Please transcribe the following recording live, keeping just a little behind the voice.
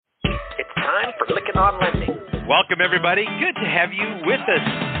time for Lykken on Lending. Welcome, everybody. Good to have you with us.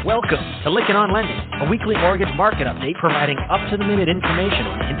 Welcome to Lykken on Lending, a weekly mortgage market update providing up-to-the-minute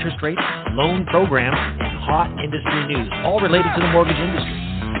information on interest rates, loan programs, and hot industry news, all related to the mortgage industry.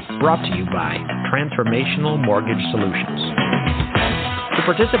 Brought to you by Transformational Mortgage Solutions. To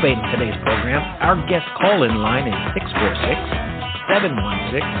participate in today's program, our guest call-in line is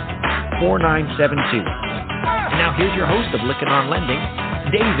 646-716-4972. Now here's your host of Lykken on Lending,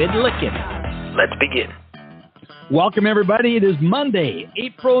 David Lykken. Let's begin. Welcome, everybody. It is Monday,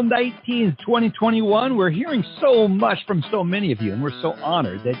 April 19th, 2021. We're hearing so much from so many of you, and we're so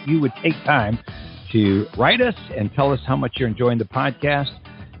honored that you would take time to write us and tell us how much you're enjoying the podcast.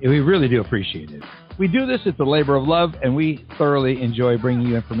 And we really do appreciate it. We do this at the labor of love, and we thoroughly enjoy bringing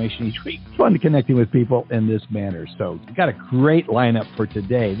you information each week. It's fun connecting with people in this manner. So we've got a great lineup for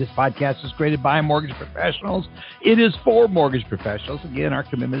today. This podcast is created by mortgage professionals. It is for mortgage professionals. Again, our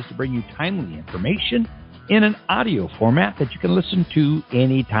commitment is to bring you timely information in an audio format that you can listen to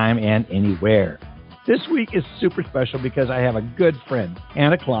anytime and anywhere. This week is super special because I have a good friend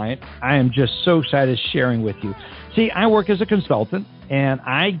and a client I am just so excited sharing with you. See, I work as a consultant, and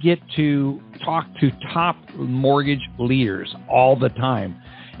I get to talk to top mortgage leaders all the time.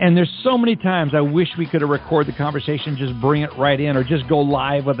 And there's so many times I wish we could have recorded the conversation, just bring it right in, or just go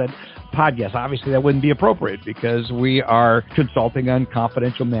live with a podcast. Obviously, that wouldn't be appropriate because we are consulting on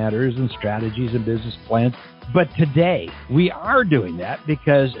confidential matters and strategies and business plans. But today, we are doing that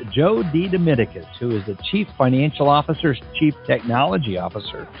because Joe DeDominicus, who is the Chief Financial Officer, Chief Technology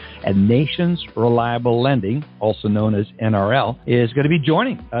Officer at Nations Reliable Lending, also known as NRL, is going to be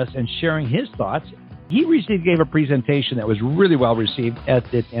joining us and sharing his thoughts. He recently gave a presentation that was really well received at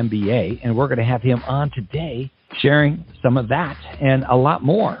the MBA, and we're going to have him on today sharing some of that and a lot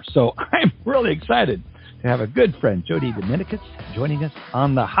more. So I'm really excited to have a good friend, Joe DeDominicus, joining us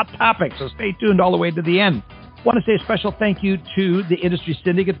on the Hot Topic. So stay tuned all the way to the end. I want to say a special thank you to the Industry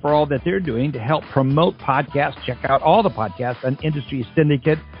Syndicate for all that they're doing to help promote podcasts. Check out all the podcasts on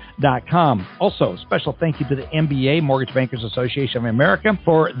industrysyndicate.com. Also, special thank you to the MBA Mortgage Bankers Association of America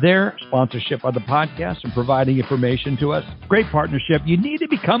for their sponsorship of the podcast and providing information to us. Great partnership. You need to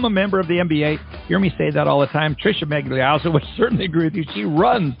become a member of the MBA. You hear me say that all the time. Tricia Magliazzo would certainly agree with you. She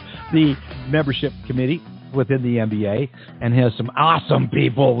runs the membership committee within the MBA and has some awesome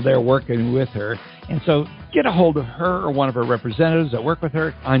people there working with her. And so get a hold of her or one of her representatives that work with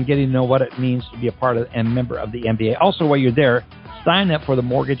her on getting to know what it means to be a part of and member of the MBA. Also, while you're there, sign up for the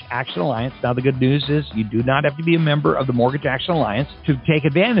Mortgage Action Alliance. Now, the good news is you do not have to be a member of the Mortgage Action Alliance to take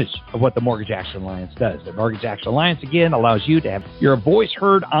advantage of what the Mortgage Action Alliance does. The Mortgage Action Alliance, again, allows you to have your voice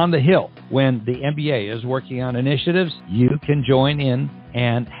heard on the Hill. When the MBA is working on initiatives, you can join in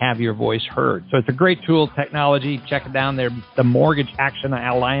and have your voice heard. So it's a great tool, technology. Check it down there. The Mortgage Action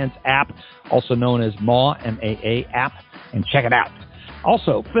Alliance app, also known as MAA, M-A-A app, and check it out.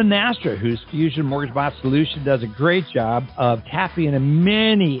 Also, Finastra, whose Fusion Mortgage Bot solution does a great job of tapping into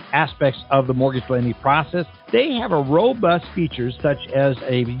many aspects of the mortgage lending process. They have a robust features such as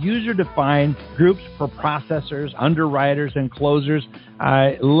a user-defined groups for processors, underwriters, and closers.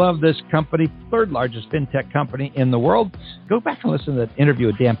 I love this company, third largest fintech company in the world. Go back and listen to that interview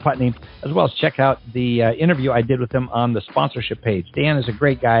with Dan Putney, as well as check out the interview I did with him on the sponsorship page. Dan is a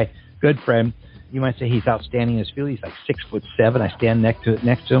great guy, good friend. You might say he's outstanding in his field. He's like 6'7". I stand next to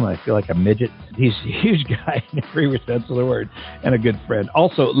him, and I feel like a midget. He's a huge guy in every sense of the word, and a good friend.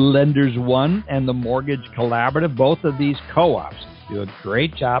 Also, Lenders One and the Mortgage Collaborative, both of these co-ops do a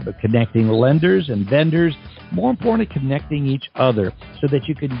great job of connecting lenders and vendors. More importantly, connecting each other so that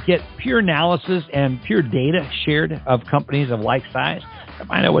you can get pure analysis and pure data shared of companies of like size to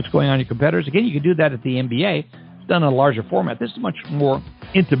find out what's going on in your competitors. Again, you can do that at the MBA. It's done in a larger format. This is much more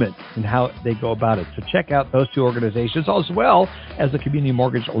intimate in how they go about it. So check out those two organizations, as well as the Community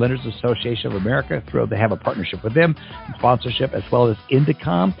Mortgage Lenders Association of America. Thrilled to have a partnership with them and sponsorship, as well as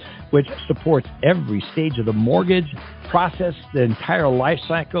Indicom, which supports every stage of the mortgage process, the entire life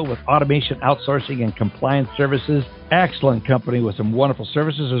cycle with automation, outsourcing, and compliance services. Excellent company with some wonderful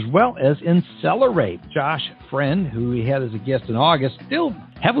services, as well as Accelerate. Josh Friend, who we had as a guest in August, still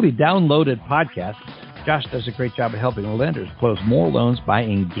heavily downloaded podcast. Josh does a great job of helping lenders close more loans by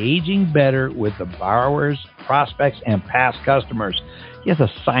engaging better with the borrowers, prospects, and past customers. He has a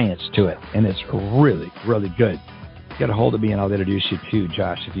science to it, and it's really, really good. Get a hold of me, and I'll introduce you to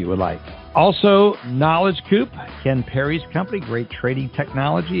Josh if you would like. Also, Knowledge Coop, Ken Perry's company, great trading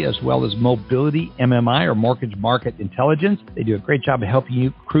technology, as well as Mobility MMI, or Mortgage Market Intelligence. They do a great job of helping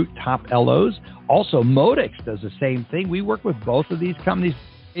you recruit top LOs. Also, Modex does the same thing. We work with both of these companies.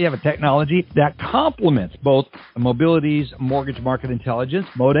 You have a technology that complements both Mobility's mortgage market intelligence.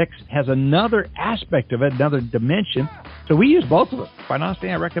 Modex has another aspect of it, another dimension. So we use both of them. Quite honestly,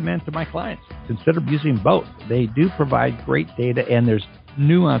 I recommend to my clients, consider using both. They do provide great data, and there's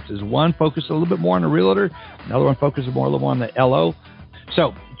nuances. One focuses a little bit more on the realtor. Another one focuses more a little more on the LO.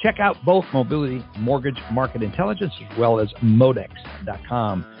 So check out both Mobility Mortgage Market Intelligence as well as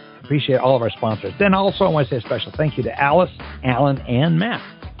Modex.com. Appreciate all of our sponsors. Then also I want to say a special thank you to Alice, Allen, and Matt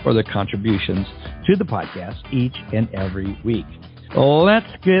for their contributions to the podcast each and every week. Let's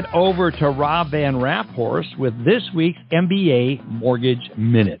get over to Rob VanRaaphorst with this week's MBA Mortgage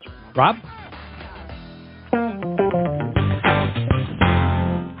Minute. Rob?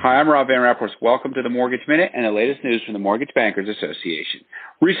 Hi, I'm Rob VanRaaphorst. Welcome to the Mortgage Minute and the latest news from the Mortgage Bankers Association.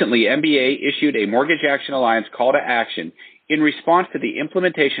 Recently, MBA issued a Mortgage Action Alliance call to action in response to the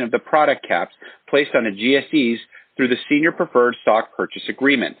implementation of the product caps placed on the GSEs through the Senior Preferred Stock Purchase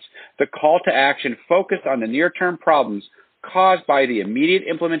Agreements. The call to action focused on the near-term problems caused by the immediate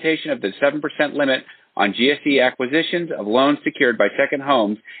implementation of the 7% limit on GSE acquisitions of loans secured by second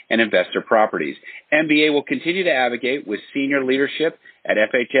homes and investor properties. MBA will continue to advocate with senior leadership at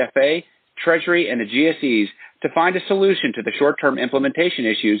FHFA, Treasury, and the GSEs to find a solution to the short-term implementation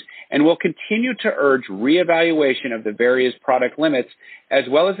issues, and will continue to urge reevaluation of the various product limits as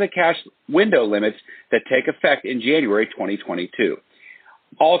well as the cash window limits that take effect in January 2022.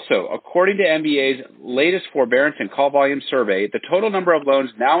 Also, according to MBA's latest forbearance and call volume survey, the total number of loans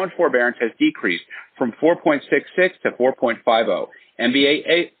now in forbearance has decreased from 4.66 to 4.50.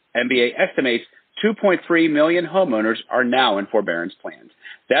 MBA estimates 2.3 million homeowners are now in forbearance plans.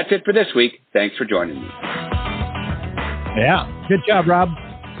 That's it for this week. Thanks for joining me. Yeah, good job, Rob.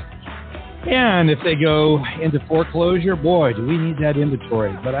 And if they go into foreclosure, boy, do we need that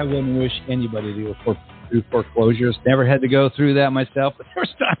inventory. But I wouldn't wish anybody to go through foreclosures. Never had to go through that myself. But there's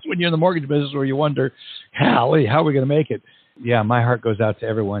times when you're in the mortgage business where you wonder, golly, how are we going to make it? Yeah, my heart goes out to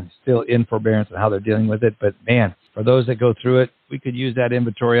everyone still in forbearance and how they're dealing with it. But, man, for those that go through it, we could use that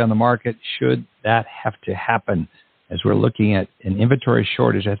inventory on the market should that have to happen. As we're looking at an inventory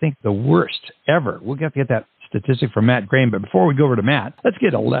shortage, I think the worst ever. We'll have to get that statistic from Matt Graham. But before we go over to Matt, let's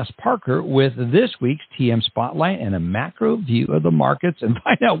get a Les Parker with this week's TM Spotlight and a macro view of the markets and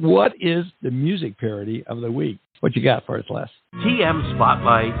find out what is the music parody of the week. What you got for us, Les? TM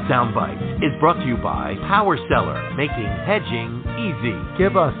Spotlight Soundbites is brought to you by Power Seller, making hedging easy.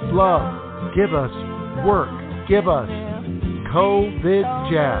 Give us love. Give us work. Give us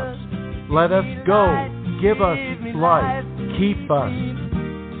COVID jabs. Let us go. Give us life. Keep us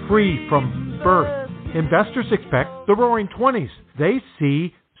free from birth. Investors expect the roaring 20s. They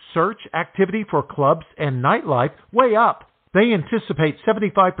see search activity for clubs and nightlife way up. They anticipate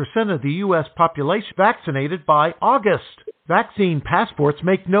 75% of the U.S. population vaccinated by August. Vaccine passports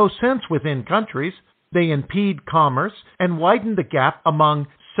make no sense within countries. They impede commerce and widen the gap among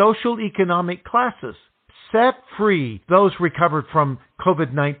social economic classes. Set free those recovered from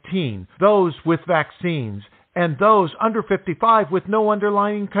COVID-19, those with vaccines, and those under 55 with no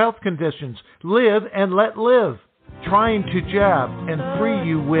underlying health conditions. Live and let live. Trying to jab and free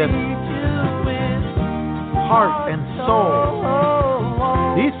you with heart and soul.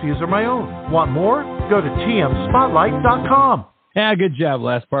 These views are my own. Want more? Go to TMSpotlight.com. Yeah, good job,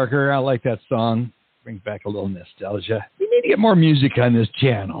 Les Parker. I like that song. Brings back a little nostalgia. We need to get more music on this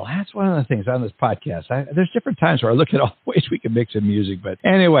channel. That's one of the things on this podcast. There's different times where I look at all the ways we can mix in music. But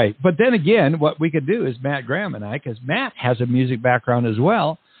anyway, but then again, what we could do is Matt Graham and I, because Matt has a music background as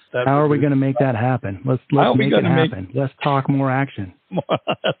well. How are we going to make that happen? Let's make it happen. Let's talk more action.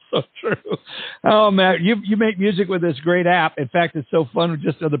 That's so true. Oh, Matt, you make music with this great app. In fact, it's so fun.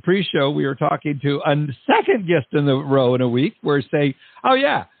 Just on the pre-show, we were talking to a second guest in the row in a week. We're saying, oh,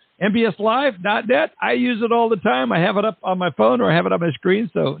 yeah, MBSLive.net. I use it all the time. I have it up on my phone or I have it on my screen.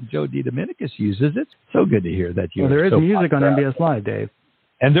 So Joe DiDominicus uses it. So good to hear that you. Well, there is music on MBS Live, Dave.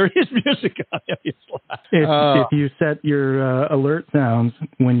 And there is music on MBS Live. If you set your alert sounds,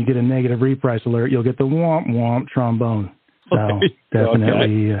 when you get a negative reprice alert, you'll get the womp womp trombone. So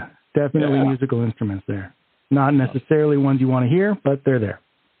definitely musical instruments there. Not necessarily ones you want to hear, but they're there.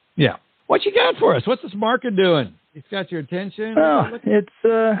 Yeah. What you got for us? What's this market doing? It's got your attention? Oh, it's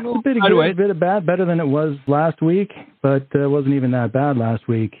a bit of good, a bit of bad, better than it was last week, but it wasn't even that bad last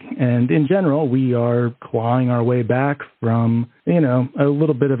week. And in general, we are clawing our way back from, a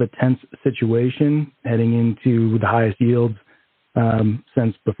little bit of a tense situation heading into the highest yields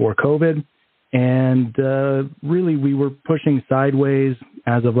since before COVID. And really, we were pushing sideways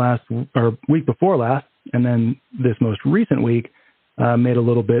as of week before last, and then this most recent week made a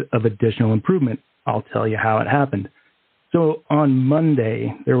little bit of additional improvement. I'll tell you how it happened. So on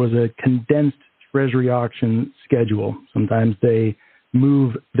Monday, there was a condensed Treasury auction schedule. Sometimes they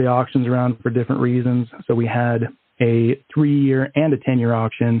move the auctions around for different reasons. So we had a 3-year and a 10-year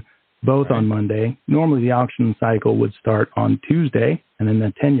auction, both on Monday. Normally the auction cycle would start on Tuesday, and then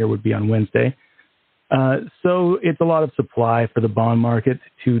the 10-year would be on Wednesday. So it's a lot of supply for the bond market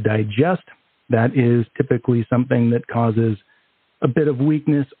to digest. That is typically something that causes a bit of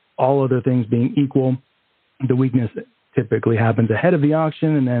weakness, all other things being equal. The weakness typically happens ahead of the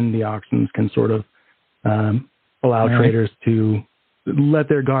auction, and then the auctions can sort of allow traders to let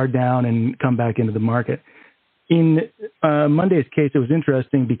their guard down and come back into the market. In Monday's case, it was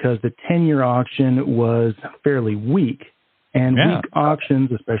interesting because the 10-year auction was fairly weak, and weak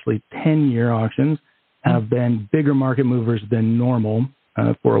auctions, especially 10-year auctions, have been bigger market movers than normal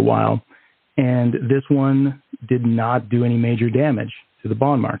for a while. And this one did not do any major damage to the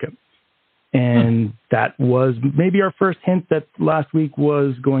bond market. And that was maybe our first hint that last week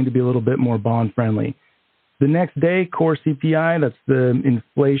was going to be a little bit more bond friendly. The next day, core CPI, that's the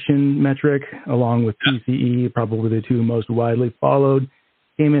inflation metric, along with PCE, probably the two most widely followed,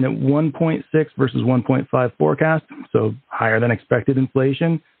 came in at 1.6 versus 1.5 forecast, so higher than expected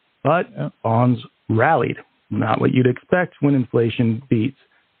inflation, but bonds rallied. Not what you'd expect when inflation beats.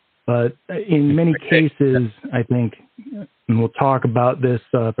 But in many cases, I think, and we'll talk about this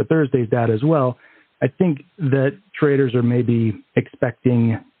for Thursday's data as well, I think that traders are maybe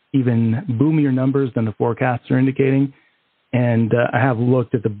expecting even boomier numbers than the forecasts are indicating. And I have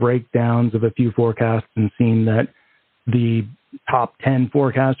looked at the breakdowns of a few forecasts and seen that the top 10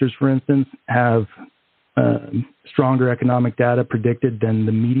 forecasters, for instance, have stronger economic data predicted than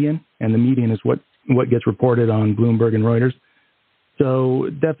the median. And the median is what gets reported on Bloomberg and Reuters. So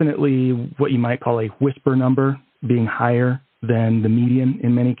definitely what you might call a whisper number being higher than the median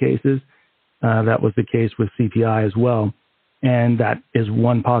in many cases. That was the case with CPI as well. And that is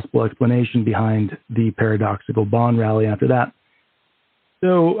one possible explanation behind the paradoxical bond rally after that.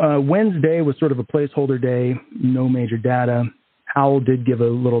 So Wednesday was sort of a placeholder day, no major data. Powell did give a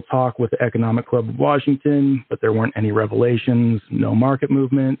little talk with the Economic Club of Washington, but there weren't any revelations, no market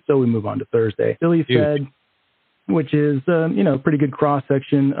movement. So we move on to Thursday. Philly Fed, which is, pretty good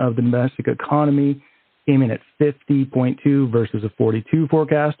cross-section of the domestic economy, came in at 50.2 versus a 42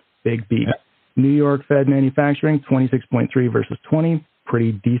 forecast. Big beat. Yeah. New York Fed manufacturing, 26.3 versus 20.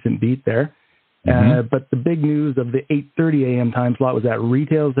 Pretty decent beat there. But the big news of the 8:30 a.m. time slot was that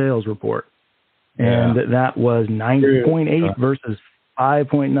retail sales report. And that was 9.8 versus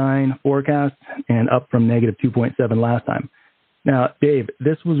 5.9 forecast and up from negative 2.7 last time. Now, Dave,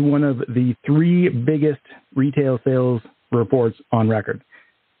 this was one of the 3 biggest retail sales reports on record.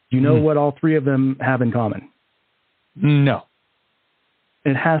 Do you know what all 3 of them have in common? No.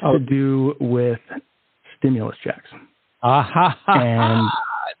 It has to do with stimulus checks. And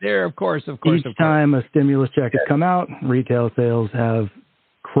there, of course. Each time a stimulus check has come out, retail sales have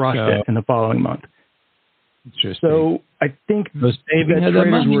crushed it in the following month. Interesting. So I think those savings that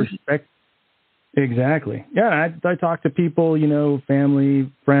traders were expecting. Exactly. Yeah, I talk to people,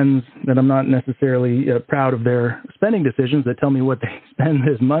 family, friends that I'm not necessarily proud of their spending decisions that tell me what they spend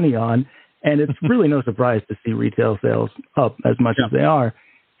this money on. And it's really no surprise to see retail sales up as much as they are.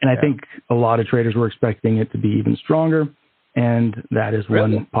 And I think a lot of traders were expecting it to be even stronger. And that is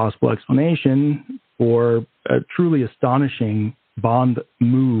one possible explanation for a truly astonishing bond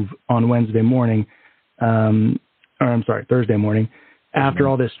move on Thursday morning. After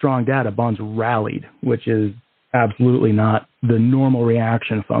all this strong data, bonds rallied, which is absolutely not the normal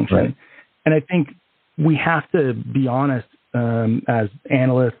reaction function. Right. And I think we have to be honest as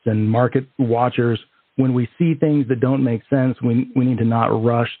analysts and market watchers. When we see things that don't make sense, we need to not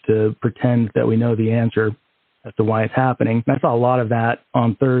rush to pretend that we know the answer as to why it's happening. And I saw a lot of that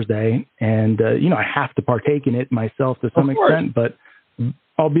on Thursday, and I have to partake in it myself to some extent, but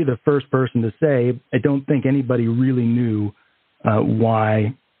I'll be the first person to say I don't think anybody really knew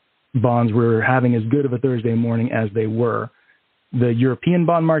why bonds were having as good of a Thursday morning as they were. The European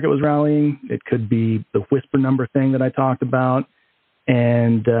bond market was rallying. It could be the whisper number thing that I talked about.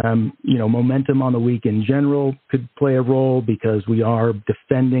 And, momentum on the week in general could play a role because we are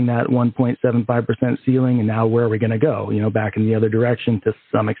defending that 1.75% ceiling. And now where are we going to go? Back in the other direction to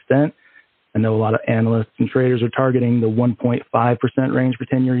some extent. I know a lot of analysts and traders are targeting the 1.5% range for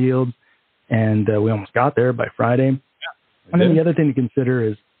 10-year yields. And we almost got there by Friday. Yeah, and then the other thing to consider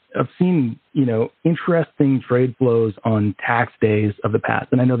is I've seen, interesting trade flows on tax days of the past.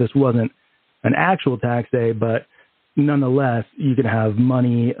 And I know this wasn't an actual tax day, but nonetheless, you could have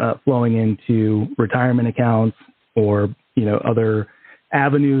money flowing into retirement accounts or, other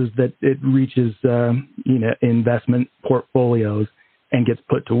avenues that it reaches, investment portfolios and gets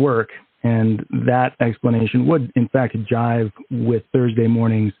put to work. And that explanation would, in fact, jive with Thursday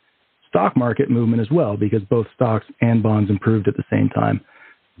morning's stock market movement as well, because both stocks and bonds improved at the same time.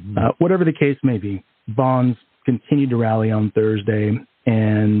 Whatever the case may be, bonds continued to rally on Thursday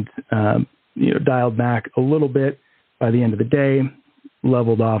and dialed back a little bit by the end of the day,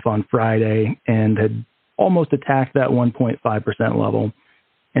 leveled off on Friday, and had almost attacked that 1.5% level.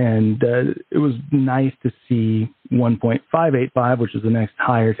 And it was nice to see 1.585, which is the next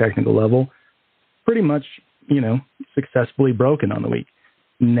higher technical level, pretty much, successfully broken on the week.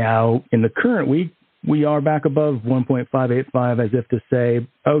 Now, in the current week, we are back above 1.585, as if to say,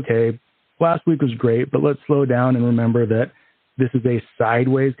 okay, last week was great, but let's slow down and remember that this is a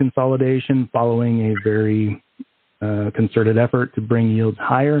sideways consolidation following a very concerted effort to bring yields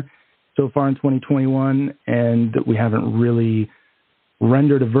higher so far in 2021, and we haven't really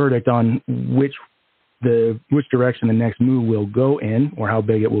rendered a verdict on which direction the next move will go in or how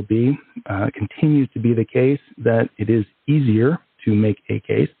big it will be. Continues to be the case that it is easier to make a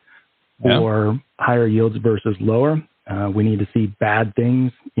case for higher yields versus lower. We need to see bad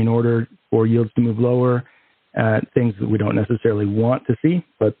things in order for yields to move lower, things that we don't necessarily want to see,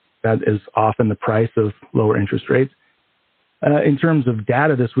 but that is often the price of lower interest rates. In terms of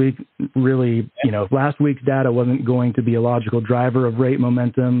data this week, really, if last week's data wasn't going to be a logical driver of rate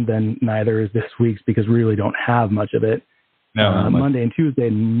momentum, then neither is this week's, because we really don't have much of it. Monday and Tuesday,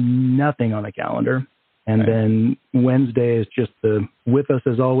 nothing on the calendar. And then Wednesday is just with us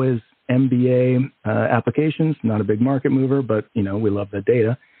as always, MBA applications, not a big market mover, but, we love the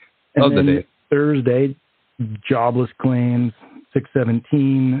data. And then Thursday, jobless claims,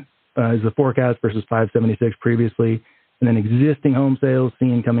 617 is the forecast versus 576 previously. And then existing home sales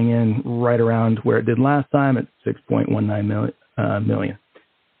seen coming in right around where it did last time at 6.19 million.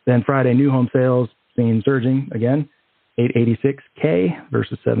 Then Friday, new home sales seen surging again, 886K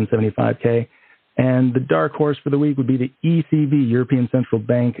versus 775K. And the dark horse for the week would be the ECB, European Central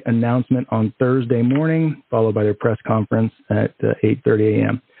Bank, announcement on Thursday morning, followed by their press conference at 8:30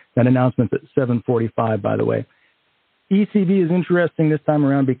 a.m. That announcement's at 7:45, by the way. ECB is interesting this time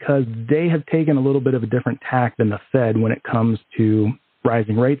around because they have taken a little bit of a different tack than the Fed when it comes to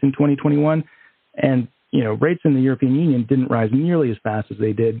rising rates in 2021. And, rates in the European Union didn't rise nearly as fast as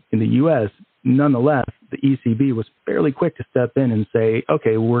they did in the U.S. Nonetheless, the ECB was fairly quick to step in and say,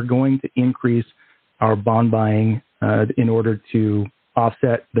 okay, we're going to increase our bond buying in order to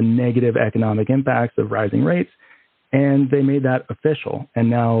offset the negative economic impacts of rising rates. And they made that official. And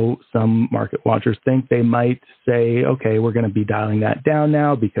now some market watchers think they might say, okay, we're going to be dialing that down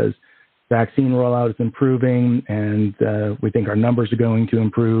now because vaccine rollout is improving and we think our numbers are going to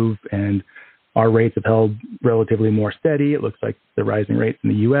improve and our rates have held relatively more steady. It looks like the rising rates in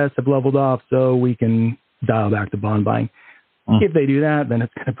the U.S. have leveled off, so we can dial back to bond buying. If they do that, then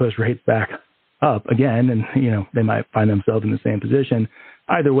it's going to push rates back up again, and they might find themselves in the same position.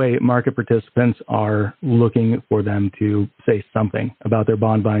 Either way, market participants are looking for them to say something about their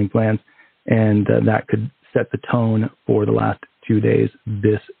bond buying plans, and that could set the tone for the last 2 days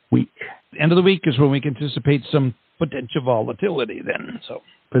this week. End of the week is when we can anticipate some potential volatility then. So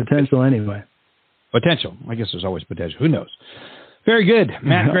potential anyway. Potential. I guess there's always potential. Who knows? Very good.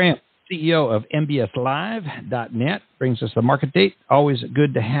 Matt Graham, CEO of MBSLive.net, brings us the market date. Always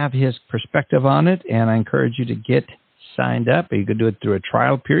good to have his perspective on it, and I encourage you to get signed up. You can do it through a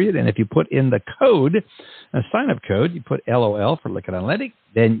trial period, and if you put in the code, a sign-up code, you put LOL for Lykken Analytic,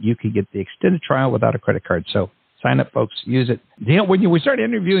 then you can get the extended trial without a credit card. So sign up, folks. Use it. When we start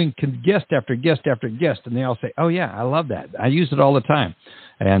interviewing guest after guest after guest, and they all say, oh, yeah, I love that. I use it all the time.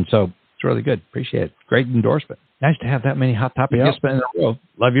 And so it's really good. Appreciate it. Great endorsement. Nice to have that many hot topic guests in a row.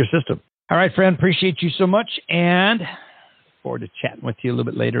 Love your system. All right, friend. Appreciate you so much, and look forward to chatting with you a little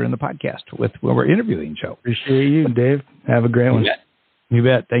bit later in the podcast when we're interviewing Joe. Appreciate you, Dave. Have a great one. You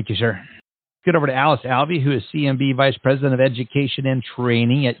bet. Thank you, sir. Get over to Alice Alvey, who is CMB Vice President of Education and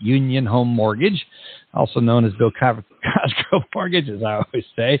Training at Union Home Mortgage, also known as Bill Cosgrove Mortgage, as I always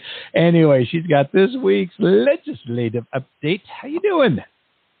say. Anyway, she's got this week's legislative update. How you doing?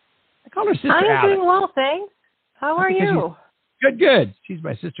 I call her Sister Alice. I'm doing well, thanks. How are you? Good. She's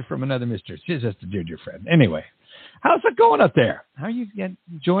my sister from another mister. She's just a dear friend. Anyway, how's it going up there? How are you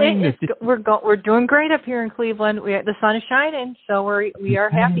enjoying this? We're doing great up here in Cleveland. The sun is shining, so we are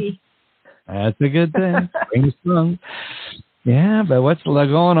happy. That's a good thing. Spring sprung. Yeah, but what's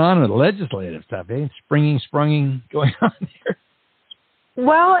going on with the legislative stuff? Springing going on here?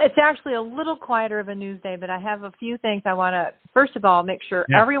 Well, it's actually a little quieter of a news day, but I have a few things I want to, first of all, make sure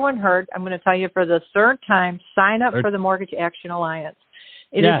everyone heard. I'm going to tell you for the third time, sign up for the Mortgage Action Alliance.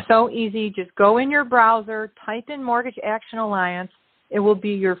 It is so easy. Just go in your browser, type in Mortgage Action Alliance. It will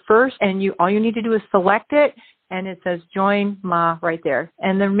be your first, and all you need to do is select it, and it says Join MA right there.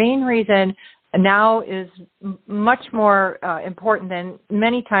 And the main reason now is much more important than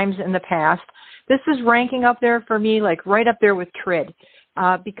many times in the past. This is ranking up there for me, like right up there with TRID,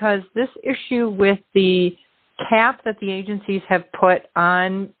 because this issue with the cap that the agencies have put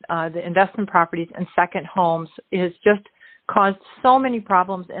on the investment properties and second homes is just caused so many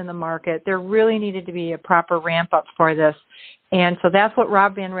problems in the market. There really needed to be a proper ramp up for this. And so that's what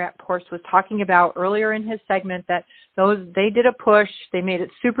Rob VanRaaphorst was talking about earlier in his segment, that they did a push. They made it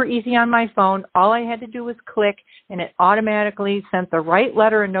super easy on my phone. All I had to do was click, and it automatically sent the right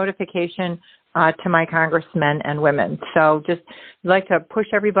letter and notification to my congressmen and women. So just like to push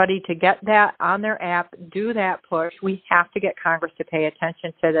everybody to get that on their app, do that push. We have to get Congress to pay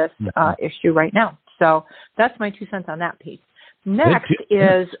attention to this issue right now. So that's my 2 cents on that piece. Next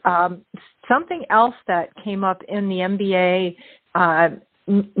is something else that came up in the MBA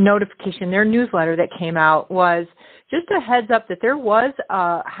notification, their newsletter that came out, was just a heads up that there was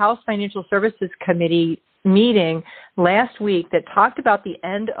a House Financial Services Committee meeting last week that talked about the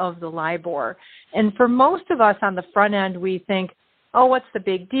end of the LIBOR. And for most of us on the front end, we think, oh, what's the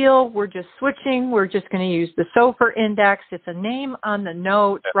big deal? We're just switching. We're just going to use the SOFR index. It's a name on the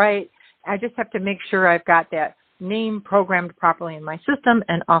note, right? I just have to make sure I've got that name programmed properly in my system,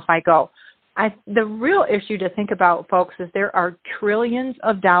 and off I go. The real issue to think about, folks, is there are trillions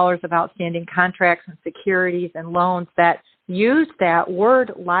of dollars of outstanding contracts and securities and loans that use that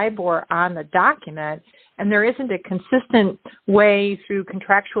word LIBOR on the document, and there isn't a consistent way through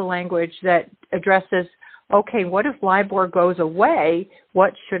contractual language that addresses, okay, what if LIBOR goes away?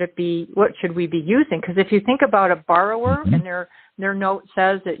 What should it be? What should we be using? Because if you think about a borrower and their note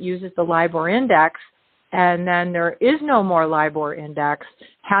says it uses the LIBOR index, and then there is no more LIBOR index,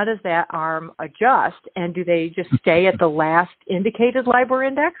 how does that arm adjust? And do they just stay at the last indicated LIBOR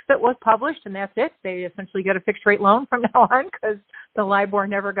index that was published, and that's it? They essentially get a fixed rate loan from now on because the LIBOR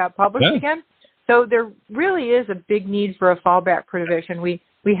never got published again? So there really is a big need for a fallback provision. We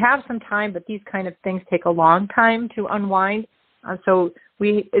have some time, but these kind of things take a long time to unwind. So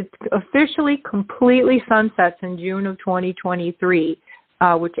it officially completely sunsets in June of 2023.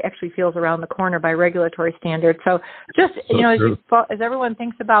 Which actually feels around the corner by regulatory standards. So just, as everyone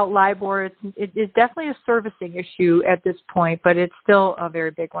thinks about LIBOR, it is definitely a servicing issue at this point, but it's still a very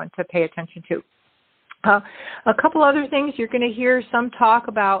big one to pay attention to. A couple other things, you're going to hear some talk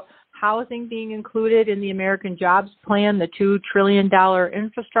about housing being included in the American Jobs Plan, the $2 trillion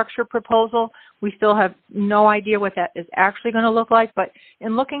infrastructure proposal. We still have no idea what that is actually going to look like, but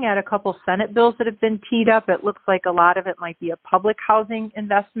in looking at a couple Senate bills that have been teed up, it looks like a lot of it might be a public housing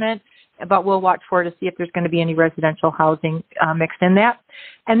investment, but we'll watch for it to see if there's going to be any residential housing mixed in that.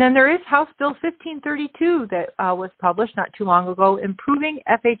 And then there is House Bill 1532 that was published not too long ago, improving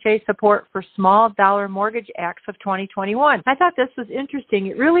FHA support for small dollar mortgage acts of 2021. I thought this was interesting.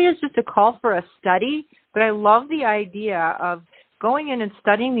 It really is just a call for a study, but I love the idea of going in and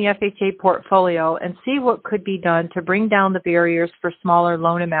studying the FHA portfolio and see what could be done to bring down the barriers for smaller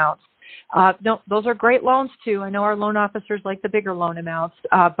loan amounts. Those are great loans, too. I know our loan officers like the bigger loan amounts,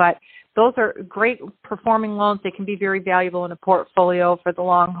 but those are great performing loans. They can be very valuable in a portfolio for the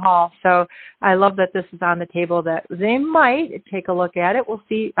long haul. So I love that this is on the table, that they might take a look at it. We'll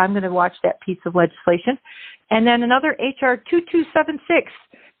see. I'm going to watch that piece of legislation. And then another HR 2276.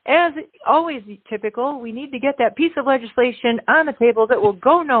 As always typical, we need to get that piece of legislation on the table that will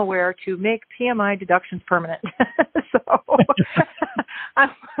go nowhere to make PMI deductions permanent. So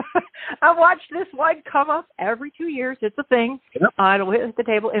I watched this one come up every 2 years. It's a thing. Yep. It'll hit the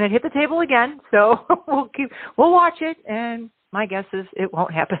table, and it hit the table again. So we'll watch it, and my guess is it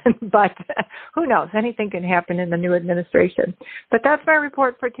won't happen. But who knows? Anything can happen in the new administration. But that's my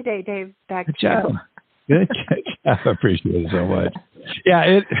report for today, Dave. Back to you. Good. I appreciate it so much.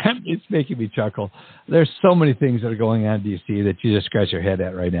 Yeah, it's making me chuckle. There's so many things that are going on in D.C. that you just scratch your head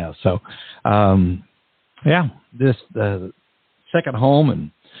at right now. So, this second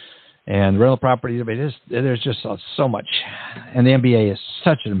home and rental property. I mean, there's just so much, and the MBA is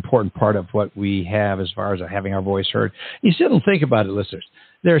such an important part of what we have as far as having our voice heard. You still don't think about it, listeners.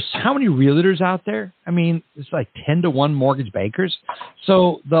 There's how many realtors out there? I mean, it's like 10-to-1 mortgage bankers.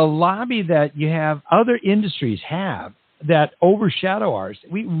 So the lobby that you have, other industries have that overshadow ours,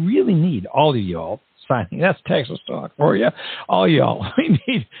 we really need all of y'all signing. That's Texas talk for you. All y'all.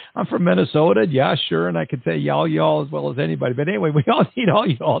 I'm from Minnesota. Yeah, sure. And I could say y'all as well as anybody. But anyway, we all need all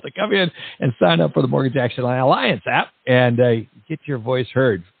y'all to come in and sign up for the Mortgage Action Alliance app and get your voice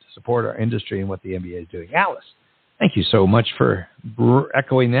heard to support our industry and what the MBA is doing. Alice, Thank you so much for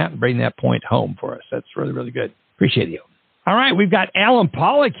echoing that and bringing that point home for us. That's really, really good. Appreciate you. All right, we've got Allen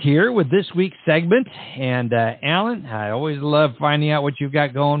Pollack here with this week's segment. And Allen, I always love finding out what you've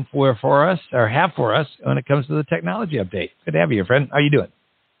got going for us, or have for us, when it comes to the technology update. Good to have you, friend. How are you doing?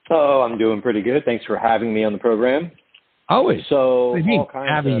 Oh, I'm doing pretty good. Thanks for having me on the program. Always. So, all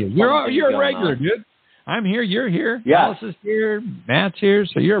having you. You're a regular, dude. I'm here. You're here. Yeah. Alice is here. Matt's here.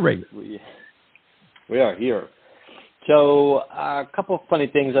 So you're a regular. We are here. So a couple of funny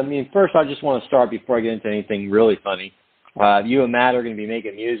things. I mean, first, I just want to start before I get into anything really funny. You and Matt are going to be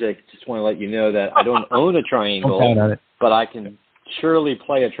making music. Just want to let you know that I don't own a triangle, but I can surely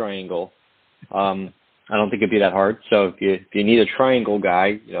play a triangle. I don't think it'd be that hard. So if you need a triangle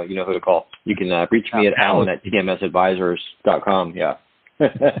guy, you know who to call. You can reach me at Allen at TMSadvisors.com. Yeah.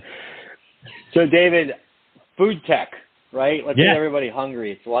 So, David, food tech, right? Let's get everybody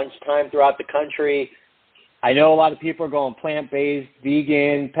hungry. It's lunchtime throughout the country. I know a lot of people are going plant-based,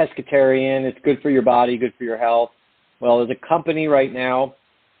 vegan, pescatarian. It's good for your body, good for your health. Well, there's a company right now.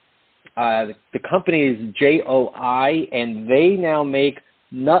 The company is JOI, and they now make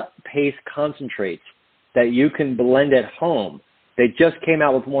nut paste concentrates that you can blend at home. They just came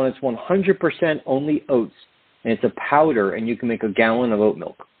out with one. It's 100% only oats, and it's a powder, and you can make a gallon of oat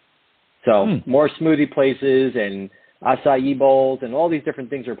milk. So more smoothie places and acai bowls and all these different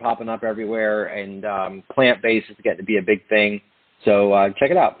things are popping up everywhere, and plant-based is getting to be a big thing. So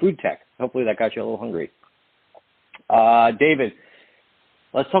check it out, food tech. Hopefully that got you a little hungry. David,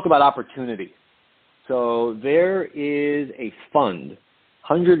 let's talk about opportunity. So there is a fund,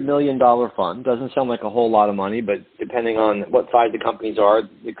 $100 million fund. Doesn't sound like a whole lot of money, but depending on what size the companies are,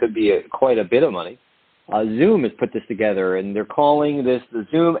 it could be quite a bit of money. Zoom has put this together, and they're calling this the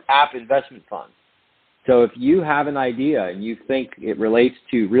Zoom App Investment Fund. So if you have an idea and you think it relates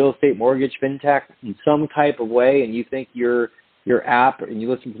to real estate, mortgage, fintech in some type of way, and you think your app and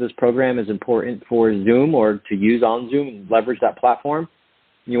you listen to this program is important for Zoom or to use on Zoom and leverage that platform,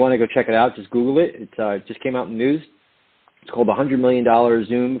 and you want to go check it out, just Google it. It just came out in the news. It's called the $100 million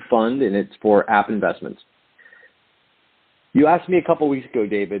Zoom Fund, and it's for app investments. You asked me a couple weeks ago,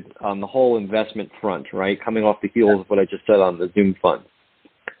 David, on the whole investment front, right, coming off the heels of what I just said on the Zoom Fund.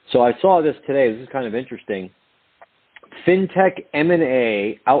 So I saw this today. This is kind of interesting. Fintech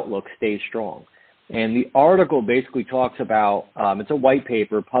M&A outlook stays strong. And the article basically talks about, it's a white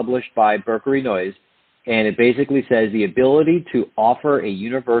paper published by Berkeley Noyes, and it basically says the ability to offer a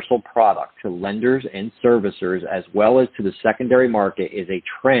universal product to lenders and servicers as well as to the secondary market is a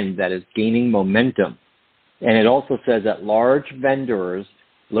trend that is gaining momentum. And it also says that large vendors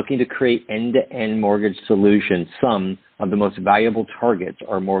looking to create end-to-end mortgage solutions, some of the most valuable targets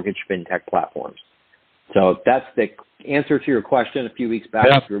are mortgage fintech platforms. So that's the answer to your question a few weeks back.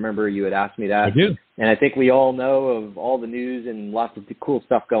 If you remember, you had asked me that. I do. And I think we all know of all the news and lots of cool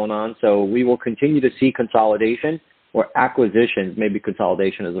stuff going on. So we will continue to see consolidation or acquisitions. Maybe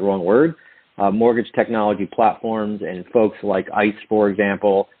consolidation is the wrong word. Mortgage technology platforms and folks like ICE, for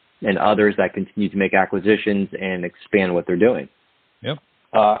example, and others that continue to make acquisitions and expand what they're doing. Yep.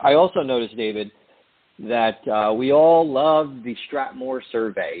 I also noticed, David, that we all love the Stratmore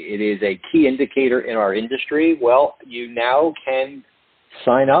survey. It is a key indicator in our industry. Well, you now can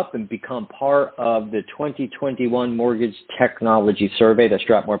sign up and become part of the 2021 Mortgage Technology Survey that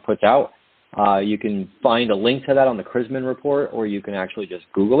Stratmore puts out. You can find a link to that on the Chrisman report, or you can actually just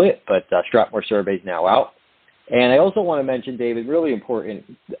Google it, but Stratmore survey is now out. And I also want to mention, David, really important,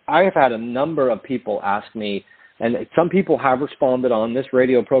 I have had a number of people ask me, and some people have responded on this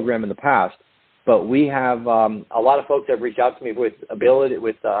radio program in the past, but we have a lot of folks that have reached out to me with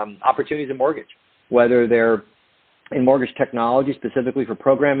opportunities in mortgage, whether they're in mortgage technology, specifically for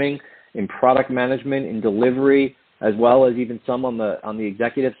programming, in product management, in delivery, as well as even some on the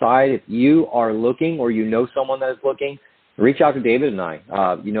executive side. If you are looking or you know someone that is looking, reach out to David and I.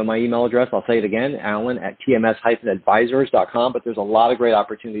 You know my email address. I'll say it again, Allen at TMS-advisors.com, but there's a lot of great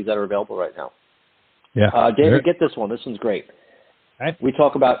opportunities that are available right now. Yeah. David, get this one. This one's great. Right. We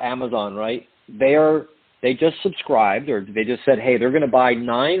talk about Amazon, right? They just subscribed, or they just said, hey, they're going to buy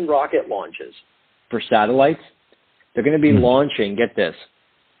 9 rocket launches for satellites. They're going to be launching, get this,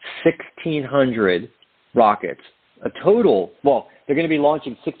 1,600 rockets. They're going to be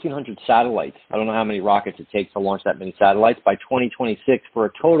launching 1,600 satellites. I don't know how many rockets it takes to launch that many satellites by 2026 for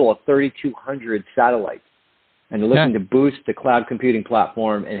a total of 3,200 satellites. And they're looking to boost the cloud computing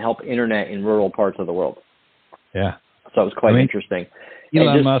platform and help internet in rural parts of the world. Yeah. So it was quite interesting.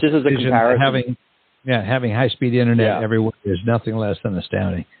 Elon Musk just as a comparison, having high-speed internet everywhere is nothing less than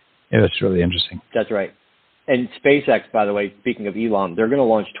astounding. It was really interesting. That's right. And SpaceX, by the way, speaking of Elon, they're going to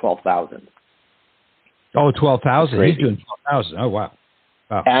launch 12,000. Oh, 12,000. He's doing 12,000. Oh, wow.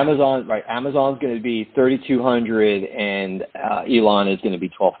 Amazon, right? Amazon's going to be 3,200, and Elon is going to be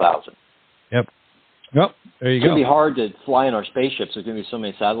 12,000. Yep. Yep. There you go. It's going to be hard to fly in our spaceships. There's going to be so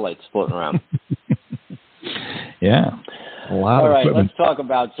many satellites floating around. Yeah. A lot All of right. equipment. Let's talk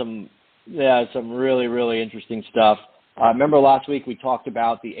about some really, really interesting stuff. Remember last week we talked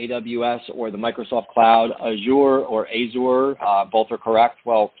about the AWS or the Microsoft Cloud, Azure or Azure. Both are correct.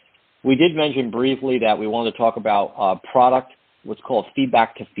 Well, we did mention briefly that we wanted to talk about product, what's called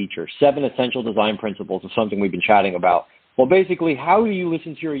feedback to feature. 7 essential design principles is something we've been chatting about. Well, basically, how do you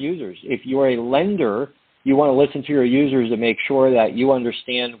listen to your users? If you're a lender, you want to listen to your users to make sure that you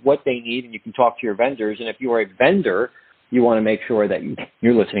understand what they need and you can talk to your vendors. And if you're a vendor, you want to make sure that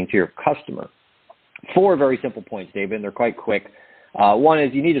you're listening to your customer. 4 very simple points, David, and they're quite quick. One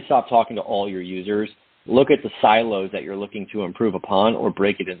is you need to stop talking to all your users. Look at the silos that you're looking to improve upon or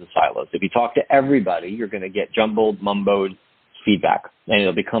break it into silos. If you talk to everybody, you're going to get jumbled, mumboed feedback, and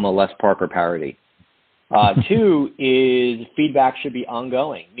it'll become a Les Parker parody. 2 is feedback should be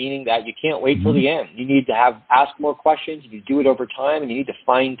ongoing, meaning that you can't wait till the end. You need to ask more questions, you do it over time, and you need to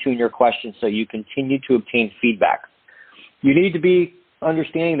fine-tune your questions so you continue to obtain feedback. You need to be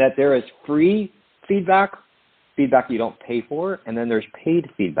understanding that there is free feedback you don't pay for, and then there's paid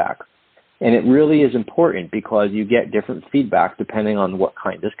feedback. And it really is important because you get different feedback depending on what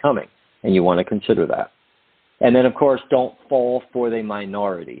kind is coming, and you want to consider that. And then, of course, don't fall for the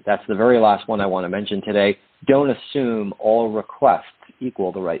minority. That's the very last one I want to mention today. Don't assume all requests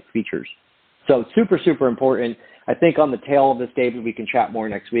equal the right features. So super, super important. I think on the tail of this, David, we can chat more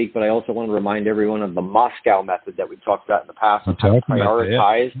next week, but I also want to remind everyone of the Moscow method that we've talked about in the past on how to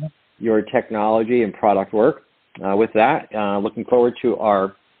prioritize your technology and product work. With that, looking forward to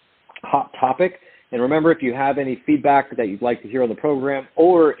our hot topic. And remember, if you have any feedback that you'd like to hear on the program,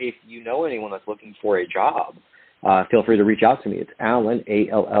 or if you know anyone that's looking for a job, feel free to reach out to me. It's Allen,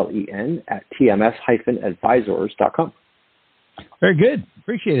 ALLEN, at TMS-advisors.com. Very good.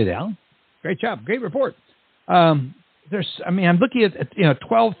 Appreciate it, Alan. Great job. Great report. I'm looking at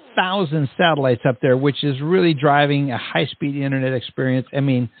 12,000 satellites up there, which is really driving a high-speed internet experience.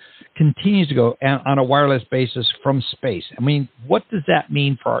 Continues to go on a wireless basis from space. What does that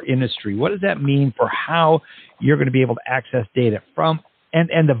mean for our industry? What does that mean for how you're going to be able to access data from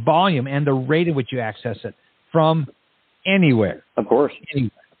and the volume and the rate at which you access it from anywhere? Of course.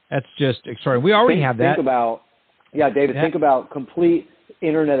 Anywhere. That's just extraordinary. We already have that. Think about complete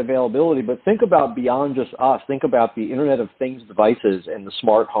internet availability, but think about beyond just us. Think about the Internet of Things devices and the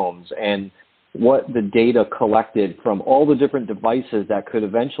smart homes and what the data collected from all the different devices that could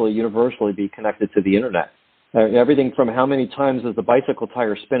eventually universally be connected to the internet. Everything from how many times does the bicycle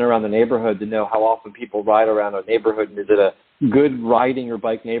tire spin around the neighborhood to know how often people ride around a neighborhood, and is it a good riding your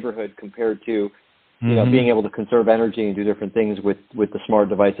bike neighborhood compared to being able to conserve energy and do different things with the smart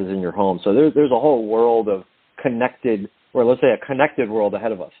devices in your home. So there's a whole world of connected, or let's say a connected world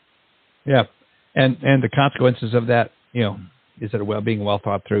ahead of us. Yeah, and the consequences of that, is it being well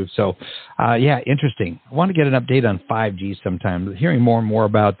thought through? So, interesting. I want to get an update on 5G sometime. Hearing more and more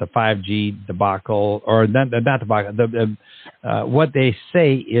about the 5G debacle, or not debacle, what they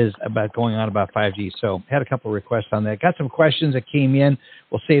say is about going on about 5G. So, had a couple of requests on that. Got some questions that came in.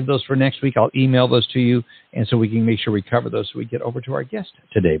 We'll save those for next week. I'll email those to you, and so we can make sure we cover those so we get over to our guest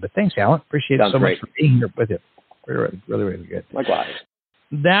today. But thanks, Alan. Appreciate it so much for being here with you. Really, really, really good. Likewise.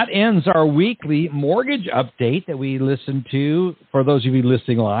 That ends our weekly mortgage update that we listen to. For those of you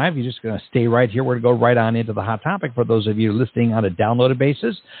listening live, you're just going to stay right here. We're going to go right on into the hot topic. For those of you listening on a downloaded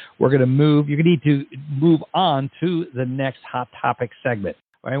basis, we're going to move. You're going to need to move on to the next hot topic segment.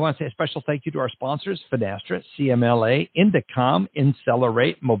 I want to say a special thank you to our sponsors, Finastra, CMLA, Indicom,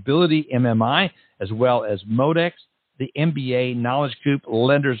 Incelerate, Mobility MMI, as well as Modex, the MBA Knowledge Group,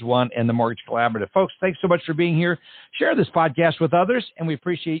 Lenders One, and the Mortgage Collaborative. Folks, thanks so much for being here. Share this podcast with others, and we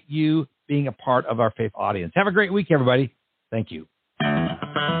appreciate you being a part of our faith audience. Have a great week, everybody. Thank you.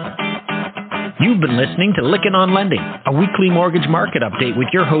 You've been listening to Lykken on Lending, a weekly mortgage market update with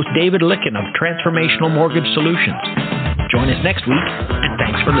your host, David Lykken of Transformational Mortgage Solutions. Join us next week, and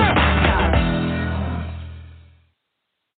thanks for listening.